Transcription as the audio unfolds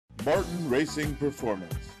Martin Racing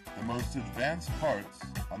Performance, the most advanced parts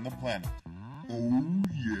on the planet. Oh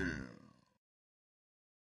yeah.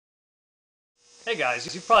 Hey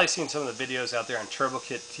guys, you've probably seen some of the videos out there on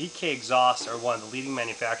TurboKit. TK Exhaust are one of the leading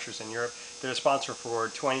manufacturers in Europe. They're a sponsor for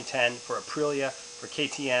 2010, for Aprilia, for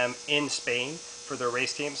KTM in Spain for their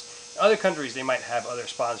race teams. In other countries they might have other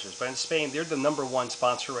sponsors, but in Spain they're the #1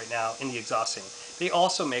 sponsor right now in the exhaust scene. They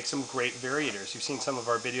also make some great variators. You've seen some of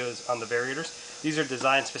our videos on the variators. These are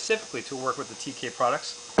designed specifically to work with the TK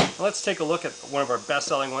products. Now let's take a look at one of our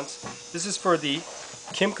best-selling ones. This is for the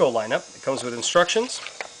Kymco lineup. It comes with instructions.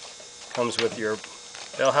 Comes with your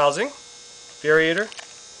bell housing, variator,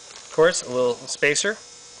 of course, a little spacer,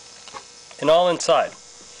 and all inside.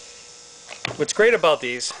 What's great about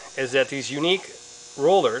these is that these unique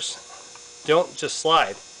rollers don't just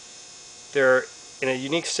slide. They're in a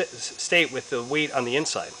unique state with the weight on the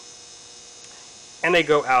inside. And they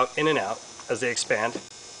go out, in and out, as they expand.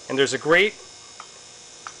 And there's a great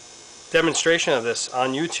demonstration of this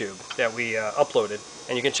on YouTube that we uploaded,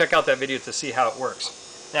 and you can check out that video to see how it works.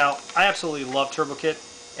 Now, I absolutely love TurboKit,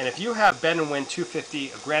 and if you have Ben & Win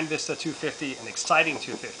 250, a Grand Vista 250, an Xciting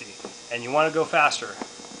 250, and you want to go faster,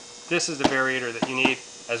 this is the variator that you need,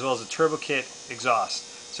 as well as a TurboKit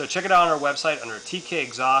exhaust. So check it out on our website under TK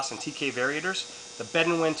Exhaust and TK Variators. The Ben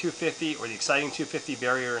 & Win 250 or the Xciting 250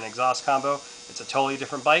 variator and exhaust combo. It's a totally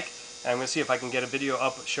different bike, and I'm going to see if I can get a video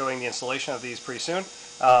up showing the installation of these pretty soon.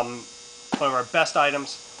 One of our best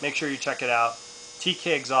items. Make sure you check it out.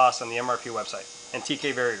 TK Exhaust on the MRP website. And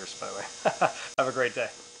TK Variators, by the way. Have a great day.